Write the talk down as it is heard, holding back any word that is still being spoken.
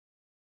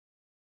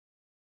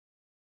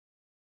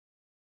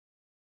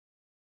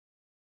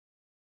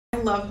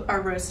love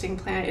our roasting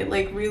plant. It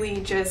like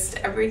really just,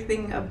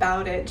 everything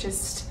about it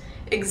just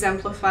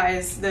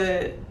exemplifies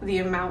the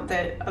amount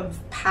of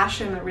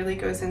passion that really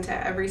goes into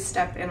every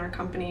step in our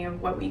company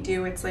of what we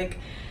do. It's like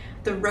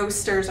the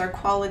roasters, our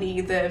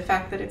quality, the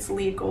fact that it's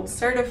LEED Gold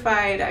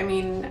certified. I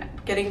mean,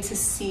 getting to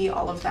see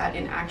all of that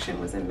in action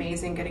was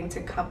amazing. Getting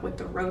to cup with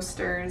the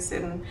roasters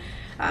and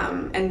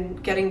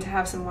getting to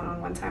have some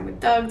one-on-one time with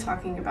Doug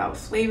talking about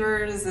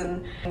flavors,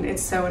 and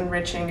it's so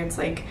enriching. It's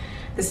like,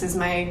 this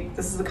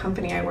is the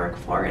company I work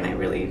for, and I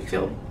really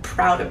feel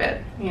proud of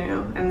it, you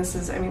know. And this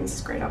is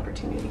a great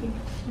opportunity.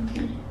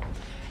 Mm-hmm.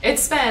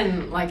 It's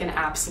been like an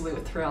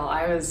absolute thrill.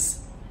 I was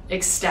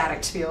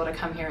ecstatic to be able to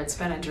come here. It's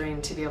been a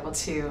dream to be able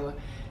to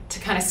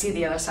kind of see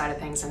the other side of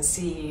things and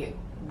see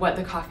what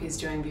the coffee is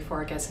doing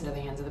before it gets into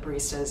the hands of the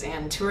baristas.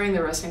 And touring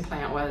the roasting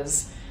plant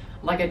was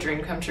like a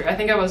dream come true. I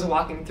think I was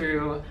walking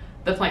through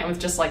the plant with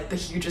just like the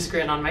hugest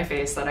grin on my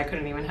face that I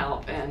couldn't even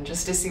help, and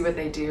just to see what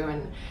they do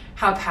and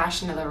how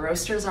passionate the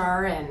roasters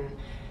are and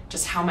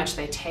just how much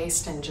they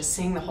taste, and just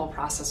seeing the whole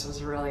process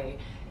was really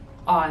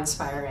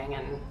awe-inspiring.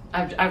 And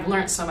I've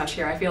learned so much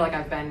here. I feel like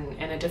I've been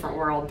in a different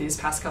world these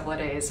past couple of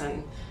days,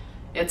 and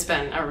it's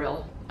been a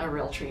real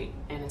treat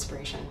and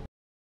inspiration.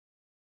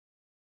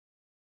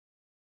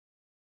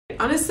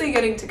 Honestly,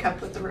 getting to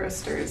cup with the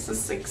roasters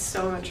is like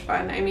so much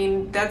fun. I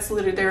mean, that's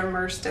literally, they're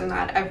immersed in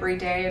that every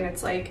day, and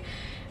it's like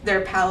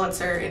their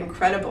palates are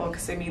incredible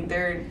because I mean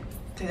they're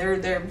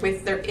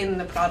in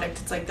the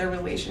product. It's like their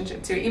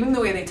relationship to it. Even the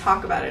way they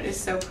talk about it is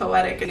so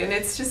poetic, and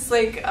it's just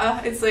like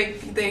it's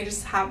like they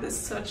just have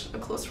such a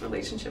close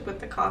relationship with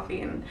the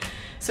coffee. And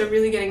so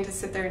really getting to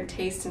sit there and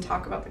taste and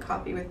talk about the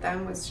coffee with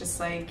them was just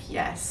like,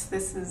 yes,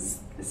 this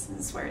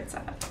is where it's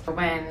at.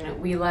 When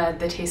we led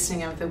the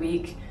tasting of the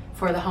week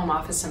for the home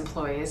office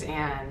employees,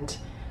 and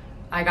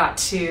I got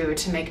to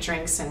make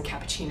drinks and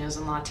cappuccinos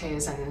and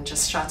lattes and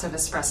just shots of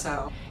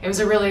espresso. It was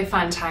a really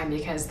fun time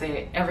because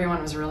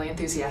everyone was really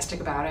enthusiastic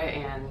about it,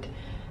 and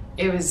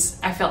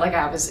I felt like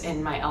I was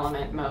in my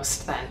element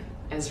most then.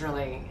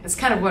 It's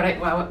kind of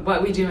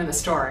what we do in the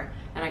store,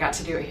 and I got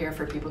to do it here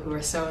for people who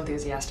are so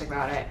enthusiastic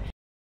about it.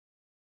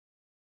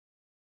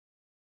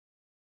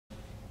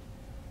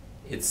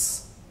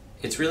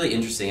 It's really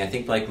interesting. I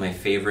think like my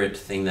favorite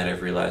thing that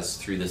I've realized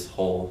through this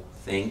whole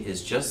thing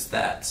is just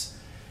that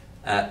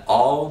at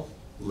all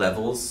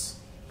levels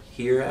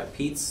here at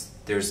Peet's,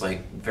 there's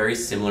like very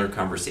similar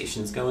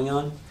conversations going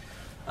on.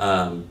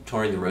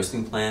 Touring the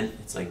roasting plant,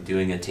 it's like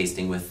doing a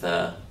tasting with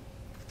the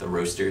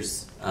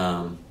roasters.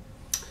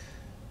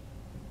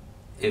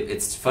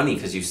 It's funny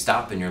because you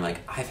stop and you're like,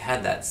 I've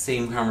had that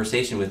same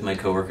conversation with my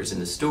coworkers in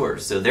the store.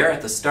 So they're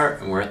at the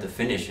start and we're at the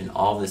finish, and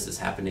all this is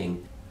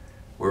happening.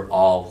 We're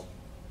all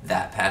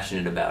that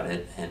passionate about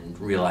it and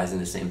realizing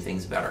the same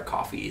things about our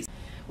coffees.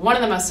 One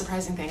of the most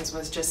surprising things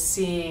was just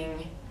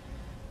seeing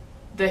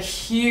the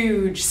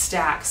huge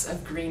stacks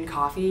of green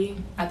coffee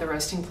at the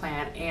roasting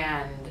plant,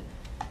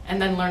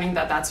 and then learning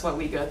that that's what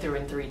we go through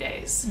in 3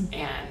 days. Mm-hmm.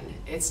 And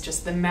it's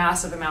just the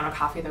massive amount of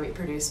coffee that we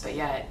produce, but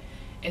yet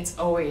it's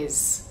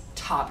always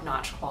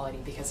top-notch quality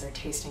because they're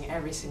tasting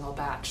every single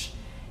batch.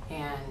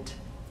 And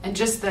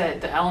just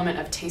the element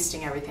of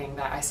tasting everything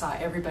that I saw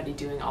everybody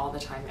doing all the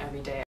time,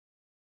 every day.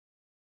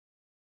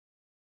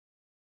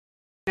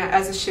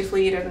 As a shift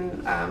lead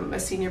and a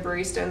senior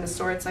barista in the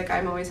store, it's like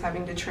I'm always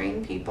having to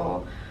train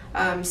people.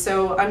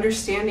 So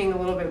understanding a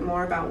little bit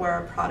more about where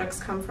our products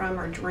come from,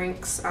 our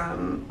drinks,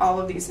 all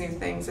of these new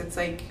things, it's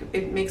like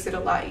it makes it a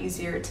lot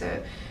easier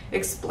to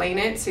explain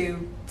it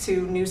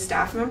to new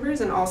staff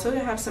members, and also to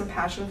have some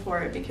passion for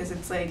it, because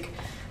it's like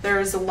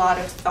there's a lot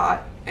of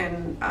thought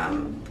and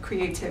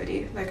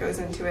creativity that goes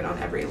into it on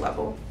every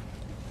level.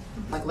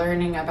 Like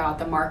learning about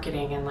the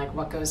marketing and like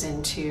what goes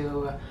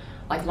into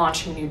like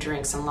launching new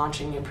drinks and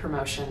launching new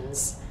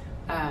promotions.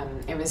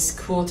 It was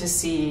cool to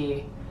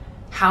see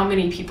how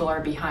many people are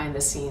behind the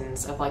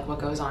scenes of like what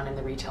goes on in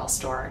the retail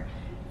store,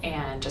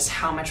 and just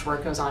how much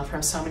work goes on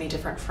from so many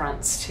different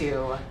fronts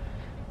to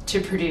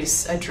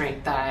produce a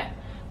drink that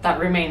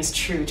remains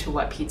true to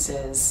what Peet's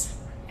is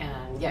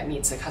and yet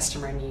meets a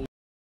customer need.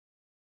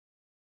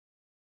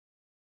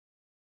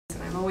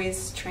 I'm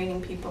always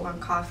training people on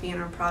coffee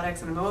and our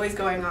products, and I'm always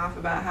going off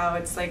about how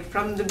it's like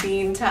from the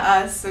bean to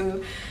us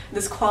and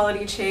this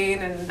quality chain,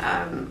 and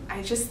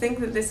I just think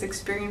that this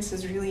experience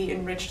has really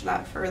enriched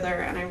that further.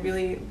 And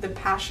the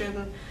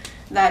passion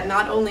that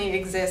not only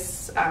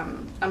exists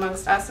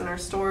amongst us in our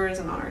stores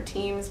and on our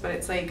teams, but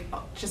it's like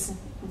just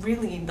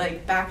really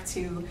like back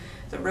to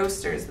the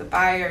roasters, the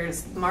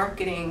buyers,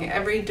 marketing,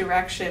 every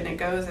direction it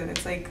goes in.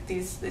 It's like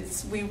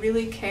we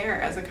really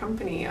care as a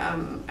company. I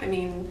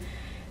mean,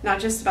 not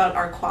just about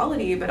our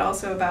quality, but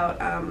also about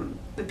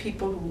the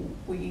people who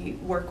we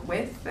work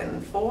with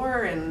and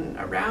for and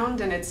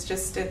around. And I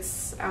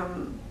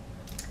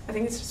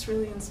think it's just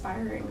really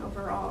inspiring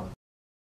overall.